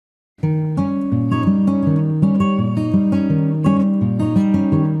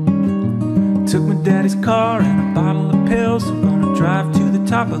took my daddy's car and a bottle of pills. I'm gonna drive to the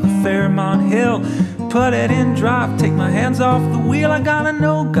top of the Fairmont Hill, put it in drive, take my hands off the wheel. I gotta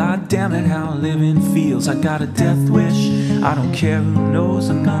know, goddamn it, how living feels. I got a death wish, I don't care who knows.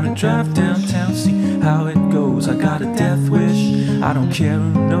 I'm gonna drive downtown, see how it goes. I got a death wish, I don't care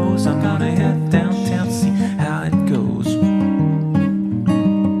who knows. I'm gonna head downtown, see how it goes.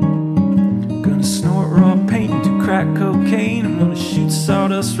 Gonna snort raw paint and do crack cocaine. I'm gonna shoot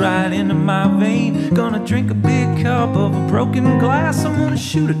sawdust right into my vein. Gonna drink a big cup of a broken glass. I'm gonna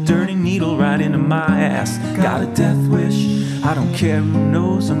shoot a dirty needle right into my ass. Got a death wish, I don't care who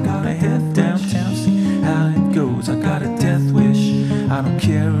knows. I'm gonna head downtown, see how it goes. I got a death wish, I don't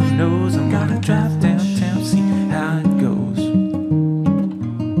care who knows. I'm gonna drive downtown, see how it goes.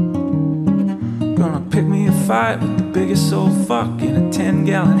 Gonna pick me a fight with the biggest old fuck in a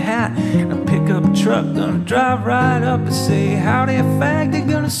 10-gallon hat and a pickup truck. Gonna drive right up and say howdy a fag. They're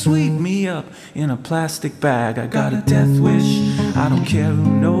gonna sweep me up in a plastic bag. I got a death wish, I don't care who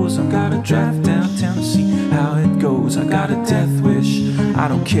knows. I'm gonna drive downtown to see how it goes. I got a death wish, I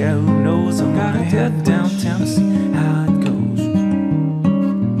don't care who knows. I'm gonna head downtown to see how it goes.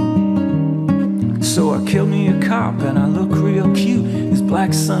 So I killed me a cop and I look real cute, his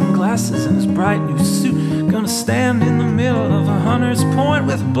black sunglasses and his bright new suit. Gonna stand in the middle of a hunter's point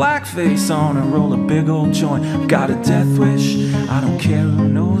with a black face on and roll a big old joint. Got a death wish, I don't care who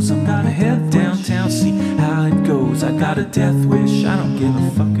knows. I'm gonna head downtown, see how it goes. I got a death wish, I don't give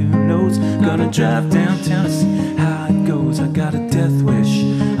a fuck who knows. Gonna drive downtown, see how it goes. I got a death wish,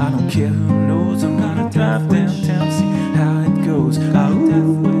 I don't care who knows. I'm gonna drive downtown, see how it goes. Got a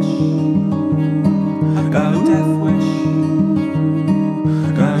death wish, I got a death wish,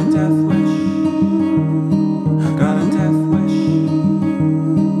 got a death wish, got a death wish.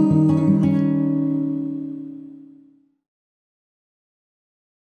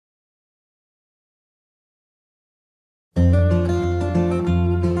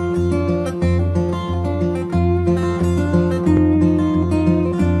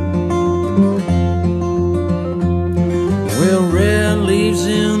 Well, red leaves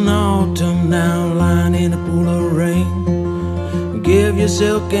in autumn now lying in a pool of rain. Give your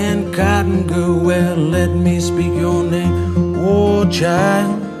silk and cotton, girl, well, let me speak your name. Oh,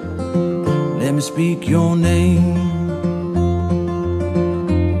 child, let me speak your name.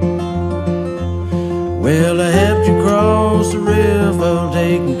 Well, I helped you cross the river,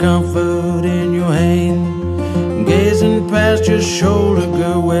 taking comfort in your hand. Gazing past your shoulder,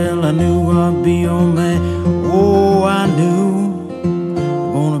 girl, well, I knew I'd be your man. Oh, I knew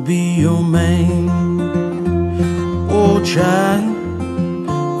I'm gonna be your man. Oh, child,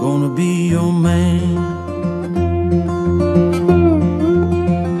 gonna be your man.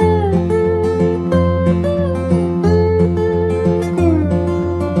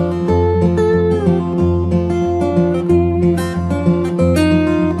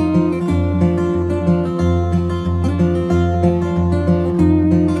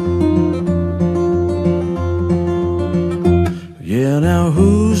 Yeah, now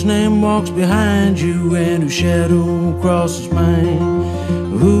whose name walks behind you and whose shadow crosses mine?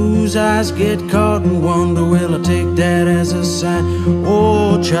 Whose eyes get caught in wonder? Well, I take that as a sign.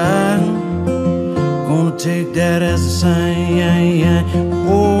 Oh, child, gonna take that as a sign.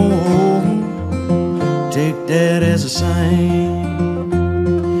 Oh, take that as a sign.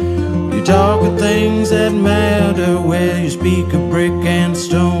 You talk of things that matter, well, you speak of brick and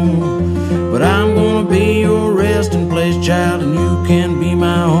stone. But I'm gonna be your resting place, child, and you can be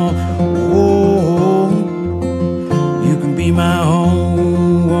my home. Oh, you can be my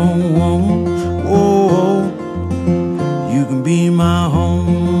home. Oh, you can be my home.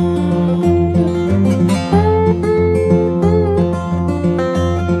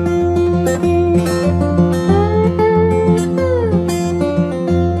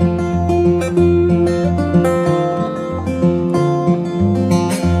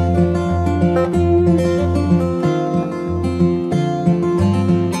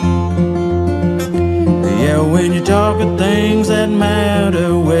 When you talk of things that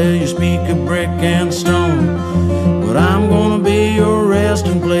matter, well, you speak of brick and stone. But I'm gonna be your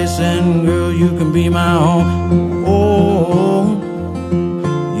resting place, and girl, you can be my home. Oh,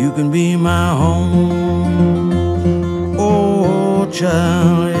 you can be my home. Oh,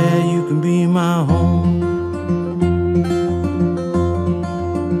 child,